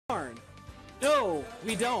No,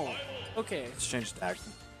 we don't. Okay. Let's change tack.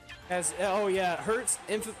 As oh yeah, Hertz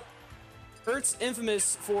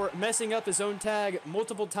infamous for messing up his own tag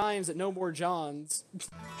multiple times at No More Johns.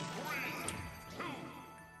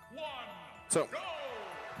 So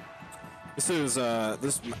this is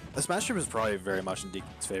this matchup is probably very much in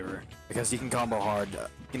DK's favor because he can combo hard.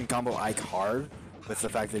 He can combo Ike hard with the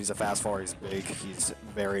fact that he's a fast forward. He's big. He's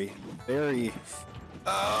very.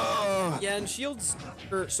 Yeah, and shields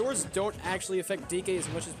or swords don't actually affect DK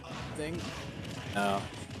as much as thing. No,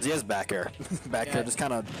 he has back air. Back air just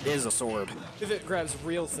kind of is a sword. If it grabs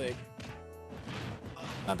real thick.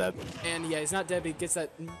 Not dead. And yeah, he's not dead, but he gets that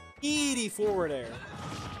meaty forward air.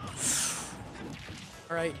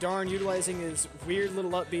 Alright, Darn utilizing his weird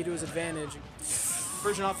little up B to his advantage.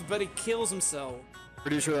 Version off, but he kills himself.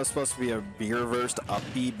 Pretty sure that's supposed to be a B reversed up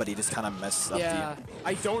B, but he just kind of messes up. Yeah,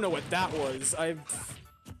 I don't know what that was.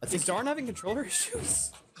 Is Darn having controller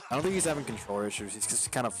issues? I don't think he's having controller issues. He's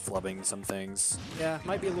just kind of flubbing some things. Yeah,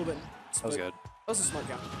 might be a little bit. That was good. That was a smart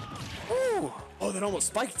guy. Ooh! Oh, that almost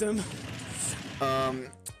spiked him.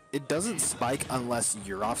 It doesn't spike unless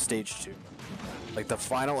you're off stage 2. Like the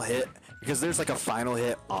final hit, because there's like a final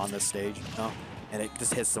hit on the stage, you know? And it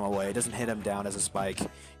just hits them away. It doesn't hit him down as a spike. You're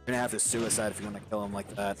gonna have to suicide if you want to kill him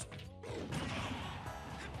like that.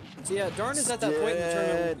 So yeah, Darn is at that point in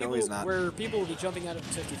the tournament where people will be jumping out of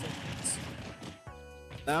 50 frames.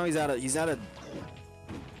 Now he's out of.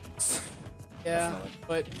 Yeah,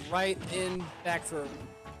 but right in back throw.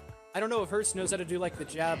 I don't know if Hertz knows how to do like the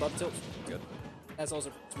jab up tilt. Good. That's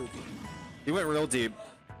also smooth. He went real deep.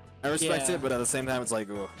 I respect it, but at the same time, it's like,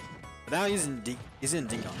 ugh. But now he's in ding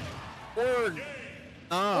dong. Or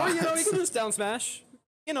you know, he can just down smash.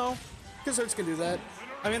 You know, because Hertz can do that.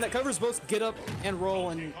 I mean, that covers both get up and roll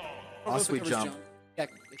and. Also, jump. Yeah,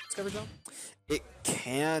 it's cover jump. It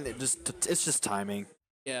can. It's just timing.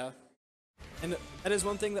 Yeah, and that is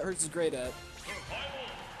one thing that Hertz is great at.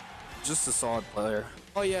 Just a solid player.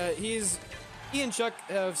 Oh yeah, he and Chuck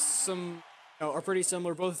have some, are pretty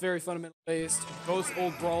similar. Both very fundamental based. Both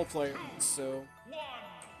old brawl players. So.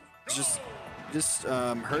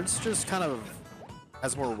 Hertz just kind of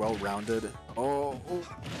has more well-rounded.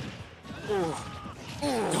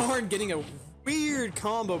 Darn, getting a weird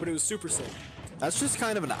combo, but it was super sick. That's just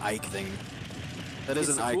kind of an Ike thing. That is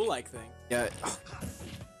an Ike. Cool Ike thing. Yeah.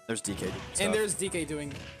 There's DK doing stuff. And there's DK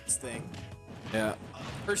doing this thing. Yeah.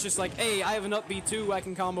 Hertz just like, hey, I have an up B too. I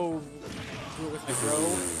can combo with my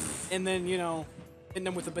bro, and then hitting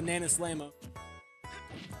them with a banana slammer.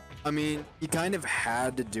 I mean, he kind of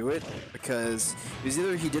had to do it because it was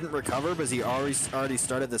either he didn't recover because he already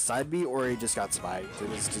started the side B, or he just got spiked. It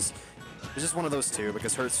was just one of those two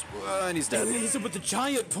because Hertz, and he's dead. And he's with the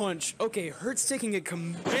giant punch. Okay, Hertz taking a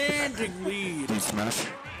commanding lead. Beat smash.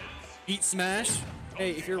 Beat smash.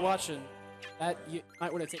 Hey, if you're watching, that you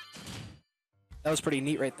might want to take. That was pretty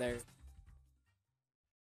neat right there.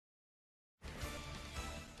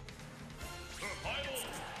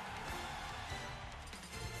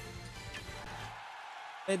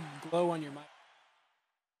 Head glow on your mic.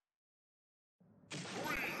 3,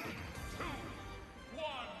 2, 1,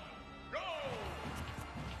 go!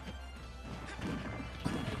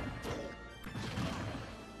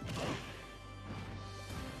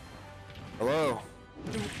 Hello.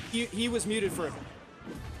 He was muted for a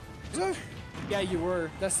minute. Yeah, you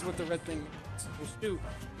were. That's what the red thing is supposed to do.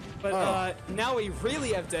 But now we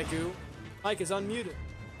really have Deku. Mike is unmuted.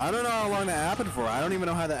 I don't know how long that happened for. I don't even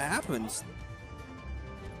know how that happens.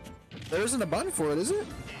 There isn't a button for it, is it?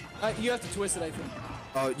 You have to twist it, I think.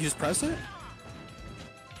 Oh, you just press it?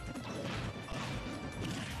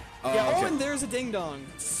 Oh, yeah, okay. and there's a ding dong.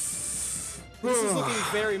 This is looking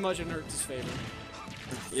very much in Hertz's favor.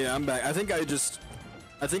 Yeah, I'm back. I think I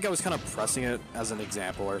was kind of pressing it as an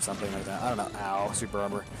example or something like that. I don't know. Ow, super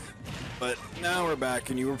armor. But now we're back,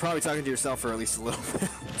 and you were probably talking to yourself for at least a little bit.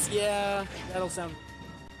 Yeah, that'll sound.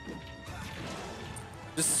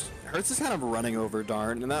 Hertz is kind of running over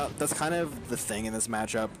Darn, and that's kind of the thing in this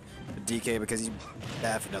matchup with DK because he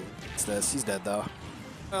definitely gets this. He's dead though.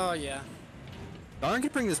 Oh yeah. Darn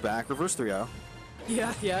could bring this back. Reverse 3-0.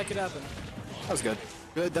 Yeah, it could happen. That was good.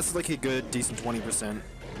 Good. That's like a good, decent 20%.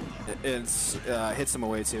 It's hits him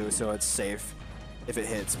away too, so it's safe if it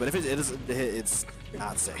hits. But if it doesn't hit, it's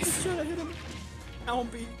not safe. Should have hit him.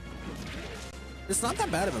 Alby. It's not that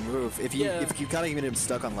bad of a move if you kind of get him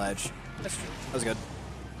stuck on ledge. That's true. That was good.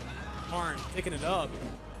 Darn, picking it up.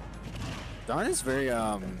 Darn is very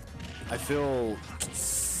I feel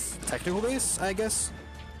technical based, I guess.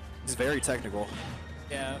 He's very technical.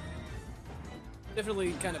 Yeah.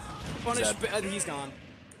 Definitely kind of punished, but he's gone.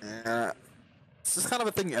 This is kind of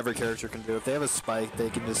a thing every character can do. If they have a spike, they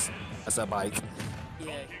can just mess up Ike.